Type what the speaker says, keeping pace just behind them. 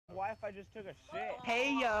die if I just took a shit?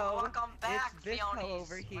 Hey yo, Welcome back, it's Visco Peonies.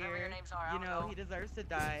 over Whatever your here. names are, I You don't know know. he deserves to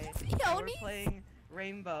die. Peonies? We're playing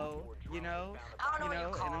Rainbow. You know, I don't know what you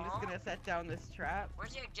and call I'm just them. gonna set down this trap.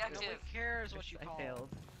 Where's the Nobody objective? cares what you I call failed.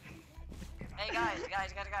 Hey guys.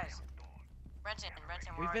 Brenton, where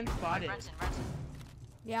We've are been you? spotted.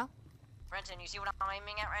 Yeah. Brenton, you see what I'm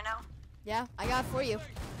aiming at right now? Yeah, I got it for you.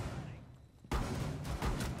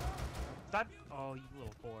 Stop! Oh, you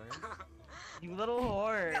little whore. You little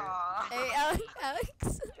whore. Aww. Hey, Alex.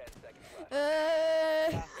 10 seconds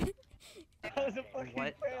left. That was a fucking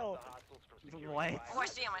What? fail. What? Oh, I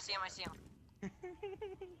see him.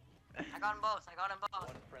 I got them both.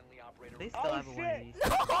 One friendly operator. They still Oh, have a one shit. of these.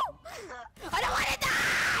 No! I don't want to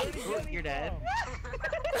die! Oh, you're dead.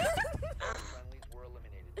 Friendlies were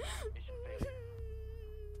eliminated. Mission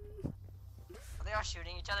failure. They are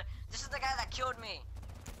shooting each other. This is the guy that killed me.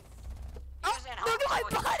 Oh, Using look at my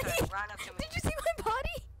Huskey body! ran up to me. Did you see my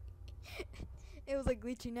body? It was like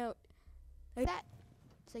glitching out. Like that.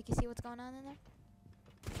 So you can see what's going on in there?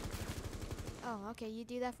 Oh, okay, you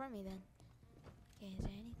do that for me then. Okay, is there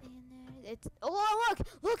anything in there? It's oh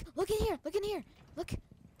look in here, look.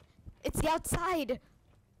 It's the outside.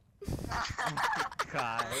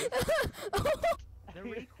 God. The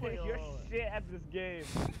recoil. You're shit at this game.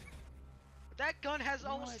 That gun has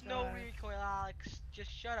almost no God. recoil, Alex.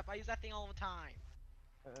 Just shut up. I use that thing all the time.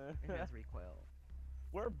 It has recoil.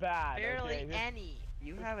 We're bad. Barely okay? any.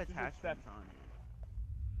 You have This is attachments accept- on it.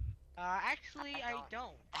 Actually, I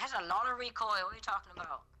don't. It has a lot of recoil. What are you talking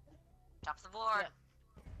about? Top of the board.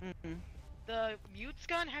 The Mute's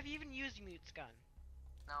gun? Have you even used Mute's gun?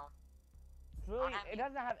 No. It's really, it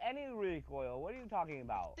doesn't have any recoil. What are you talking I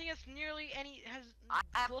about? think it's nearly any. Has I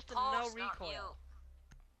have close to pulse, no not recoil.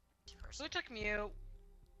 you. Who took Mute?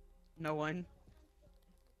 No one.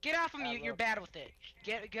 Get off of Mute. look. You're bad with it.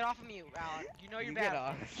 Get off of Mute, Alex. You know you're You bad.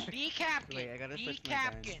 get with off. it. Be Captain. Wait, I gotta Be switch my gun.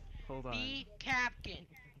 Captain. Hold on. Be Captain.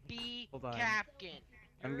 Be Hold on. Captain.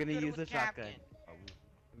 I'm You're gonna good use with the shotgun. Captain.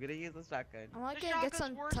 I'm gonna use the shotgun. I want The to get shotgun's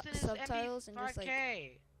some worse than his subtitles and just like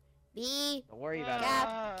MP5K. be Don't worry about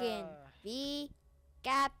Captain, be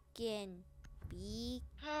Captain, be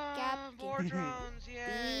Captain. More drones,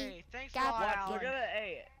 yay! Thanks a lot, Captain. We're Alex. gonna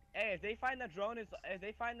hey, if they find the drone, if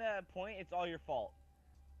they find the point, it's all your fault.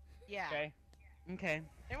 Yeah. Okay. it. Okay.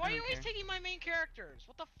 And why are you Okay. always taking my main characters?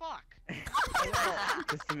 What the fuck?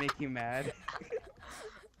 Just to make you mad.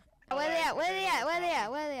 Where they at? Down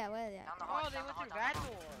the hall, Oh, they down went the through hall, that down the hall.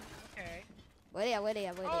 door. Okay. Where they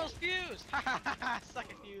at? Oh, it's fused! Hahaha, suck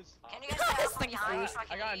at fuse. Can you guys get out from behind me so I I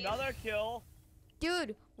can got leave? another kill.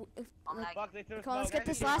 Dude, I'm like, Fuck, they threw come on, let's smoke. get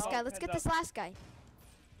this Guys, last oh, guy. Let's get this last guy.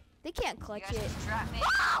 They can't you clutch guys it. just trapped me.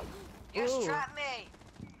 You Ooh. guys trapped me.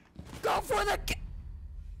 Go for the.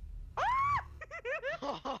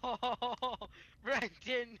 Oh,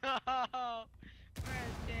 Brendan, no!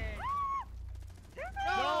 Brendan!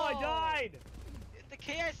 No, I died. The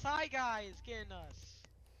KSI guy is getting us.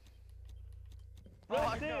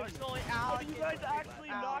 Brendan, no, it's only are Alex. you guys actually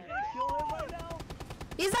not gonna kill him right now?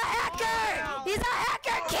 He's a hacker! Oh, no. He's a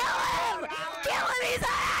hacker! Kill him! Kill him! He's a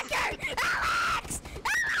hacker! Alex!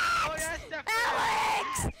 Oh, Alex! yes, definitely. Alex!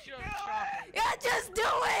 Should've shot me. Yeah, just do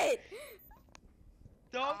it!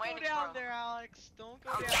 I'm Don't go waiting down for him. there, Alex. Don't go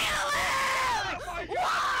I'm down. Kill him!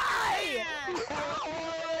 Why?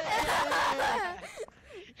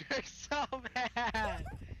 You're so mad.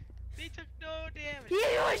 They took no damage. He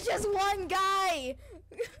was just one guy!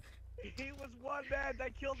 He was one man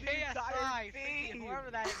that killed the KSI, entire freaking team.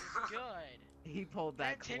 whoever that is good. He pulled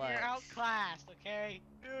that Brenton, clutch. you're outclassed, okay?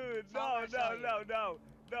 Dude, That's all I'm gonna tell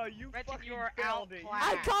no, you Brenton, fucking you are failed it.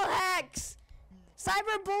 outclassed. I call hacks!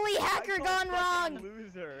 CyberBully hacker I call gone fucking wrong!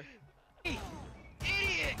 Loser.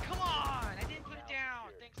 Idiot! Come on! I didn't put it down.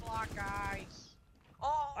 Thanks a lot, guys.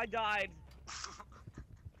 Oh. I died.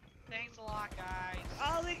 Thanks a lot, guys.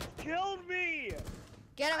 Alex killed me.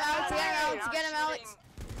 Get him, Alex! Get him, Alex! Get him, Alex!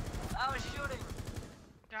 I was shooting.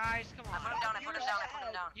 Guys, come I put him on. down. I put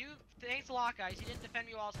him down. You, thanks a lot, guys. You didn't defend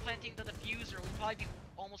me while I was planting the diffuser. We'd probably be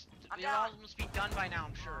almost, I'm we'd down. almost be done by now,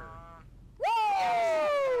 I'm sure. Woo!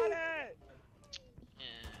 Got it. Yeah.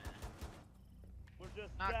 We're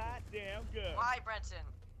just Not that damn good. Why, Brenton?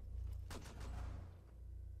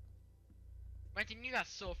 Brenton, you got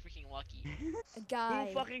so freaking lucky. A Who guy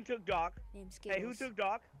fucking took Doc? named Skittles. Hey, who took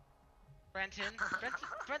Doc? Brenton's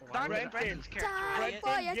character, Time idiot.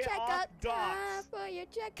 for your Get checkup! off Time docs. for your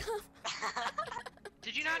checkup!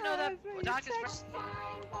 Did you not know that Doc is Time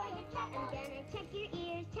for your check. I'm gonna check your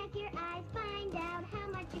ears, check your eyes, find out how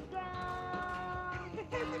much you grow. Time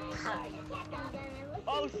for your check. I'm gonna look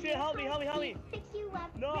Oh shit, help me, help me, help me. Fix you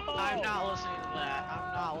up. No. I'm not listening to that.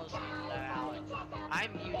 I'm not listening to that, Alex.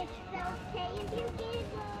 I'm muting It's you. okay if you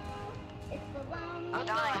giggle. It's the one. I'm What the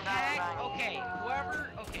dying, I'm dying, heck? I'm dying. Okay, whoever.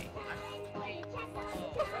 Okay.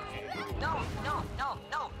 No, no, no,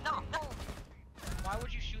 no, no, no. Why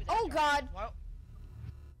would you shoot that? Oh guy? God!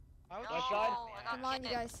 Why would No, you shoot side? that I Come got on, kicked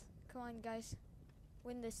you in. guys. Come on, guys.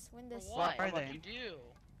 Win this. Win For this. what? Where are What'd they? you do?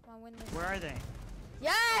 Come on, win this. Where are they?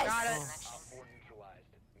 Yes! Got it. Connection. Op 4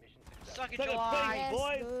 neutralized. Mission success. Suck it, Suck it, July. face. Yes,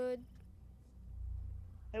 boys. good.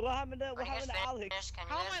 Hey, what happened to Can you guys Alex? finish? Can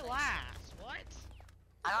you How guys am I finish? last? What?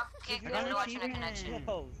 I got kicked you for got an low internet achievement. connection.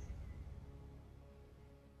 Kills.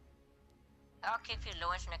 I got kicked for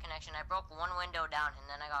low internet connection. I broke one window down and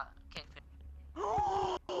then I got kicked for.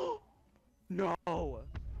 No.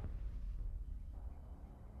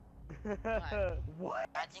 What?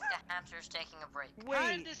 I think the hamster's taking a break. How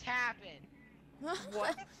did Wait. this happen?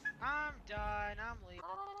 What? I'm done. I'm leaving.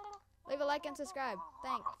 Leave a like and subscribe.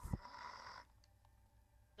 Thanks.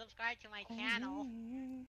 Subscribe to my channel.